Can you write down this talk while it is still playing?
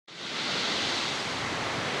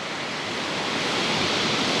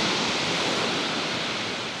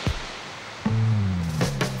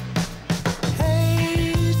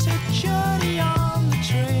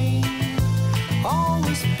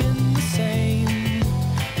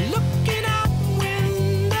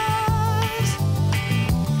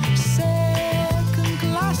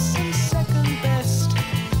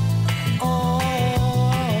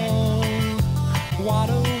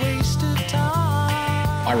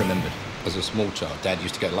remembered, as a small child, Dad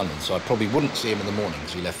used to go to London, so I probably wouldn't see him in the morning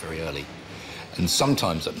because he left very early. And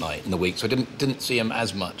sometimes at night in the week, so I didn't see him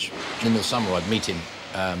as much. And in the summer, I'd meet him,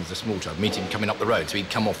 as a small child, meet him coming up the road, so he'd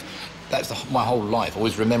come off. That's my whole life. I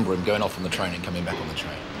always remember him going off on the train and coming back on the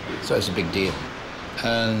train. So it's a big deal.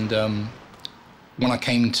 And when I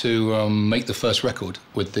came to make the first record,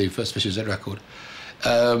 with the first Fischer-Z record,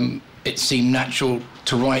 it seemed natural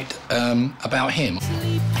to write about him.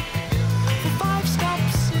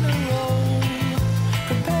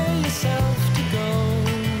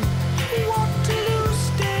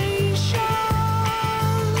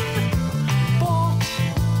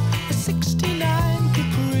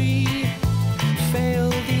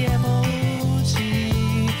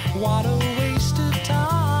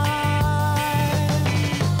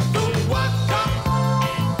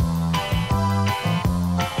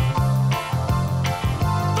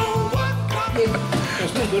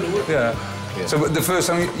 Yeah. So the first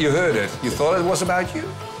time you heard it, you thought it was about you?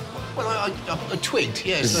 Well, I twigged,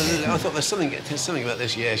 yes. I thought there's something about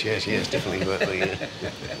this, yes, definitely. But, yeah.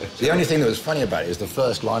 The only thing that was funny about it is the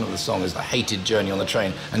first line of the song is the hated journey on the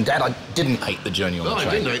train. And Dad, I didn't hate the journey on the train.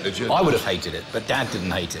 No, I didn't hate the journey. I would have hated it, but Dad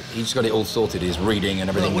didn't hate it. He just got it all sorted, his reading and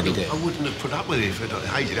everything that he did. I wouldn't have put up with it if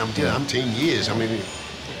I hated it. I'm 10 years. I mean,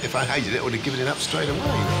 if I hated it, I would have given it up straight away.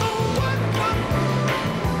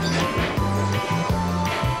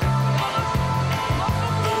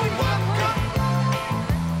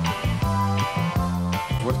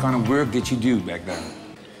 What kind of work did you do back then?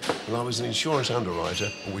 Well, I was an insurance underwriter,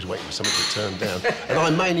 always waiting for something to turn down. And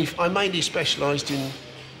I mainly specialised in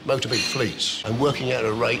motorbike fleets and working out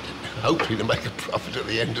a rate, hopefully to make a profit at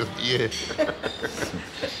the end of the year.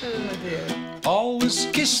 Oh, dear. Always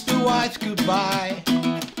kiss the wife goodbye,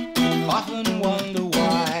 often wonder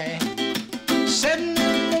why. 7 in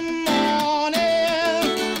the morning,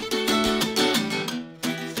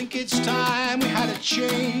 think it's time we had a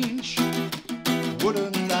change.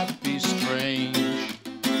 Wouldn't that be strange?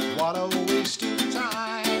 What a waste of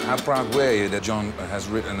time. How proud were you that John has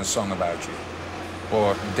written a song about you?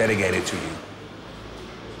 Or dedicated to you?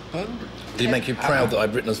 Pardon? Did it make you proud that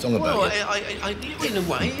I'd written a song about you? Well, in a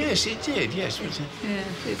way, yes, it did, yes.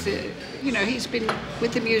 Yeah, you know, he's been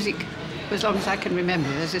with the music for as long as I can remember.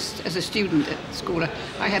 As a student at school,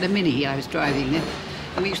 I had a Mini I was driving in,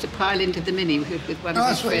 and we used to pile into the Mini with one of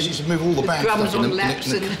his friends. You used to move all the band drums on in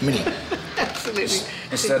laps in and... Mini. Absolutely.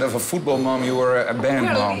 Instead of a football mum, you were a band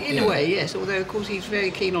mum. In a way, yes, although, of course, he's very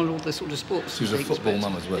keen on all the sort of sports. She was a football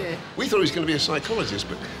mum as well. Yeah. We thought he was going to be a psychologist,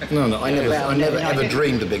 but... No, I never ever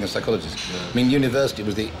dreamed of being a psychologist. I mean, university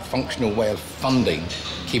was the functional way of funding,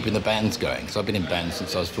 keeping the bands going. So I've been in bands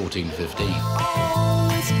since I was 14, 15.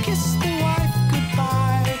 Always kiss the wife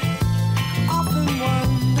goodbye, often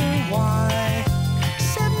wonder why.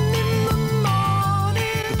 7 in the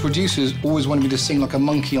morning. The producers always wanted me to sing like a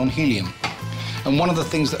monkey on helium. And one of the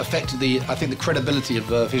things that affected I think the credibility of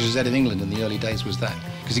Fischer-Z in England in the early days was that.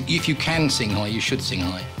 Because if you can sing high, you should sing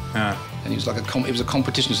high. Yeah. And it was like a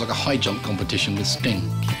competition, it was like a high jump competition with Sting.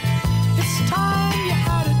 It's time you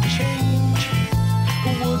had a change.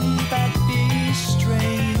 Wouldn't that be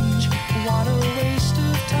strange? What a waste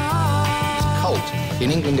of time. Cult. In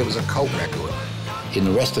England, it was a cult record. In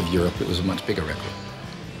the rest of Europe, it was a much bigger record.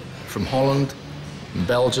 From Holland,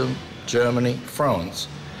 Belgium, Germany, France,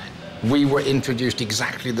 we were introduced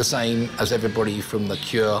exactly the same as everybody from The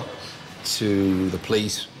Cure to The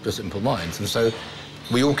Police, for Simple Minds, and so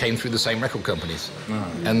we all came through the same record companies,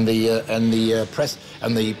 and the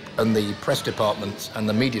press departments and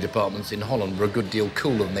the media departments in Holland were a good deal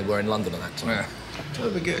cooler than they were in London at that time. Yeah.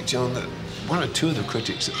 Don't forget, John, that one or two of the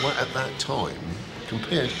critics at that time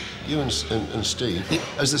compared you and Steve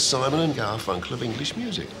as the Simon and Garfunkel of English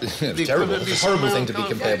music. It's terrible. It's a horrible thing to be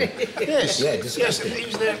compared with. Yes. Yeah, disgusting. Yes, it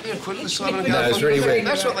was their equivalent of Simon and Garfunkel. No, it's really weird.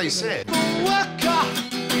 That's what they said.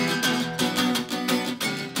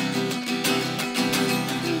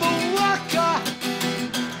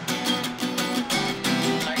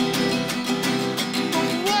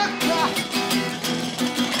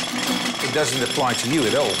 It doesn't apply to you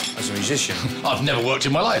at all as a musician. I've never worked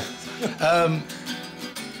in my life.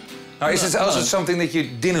 Now, is it also something that you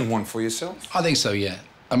didn't want for yourself? I think so, yeah.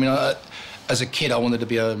 I mean, as a kid, I wanted to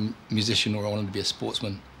be a musician or I wanted to be a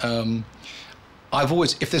sportsman. I've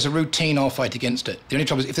always, if there's a routine, I'll fight against it. The only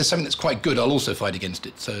trouble is, if there's something that's quite good, I'll also fight against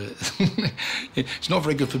it. So it's not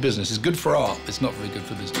very good for business. It's good for art, it's not very good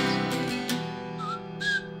for business.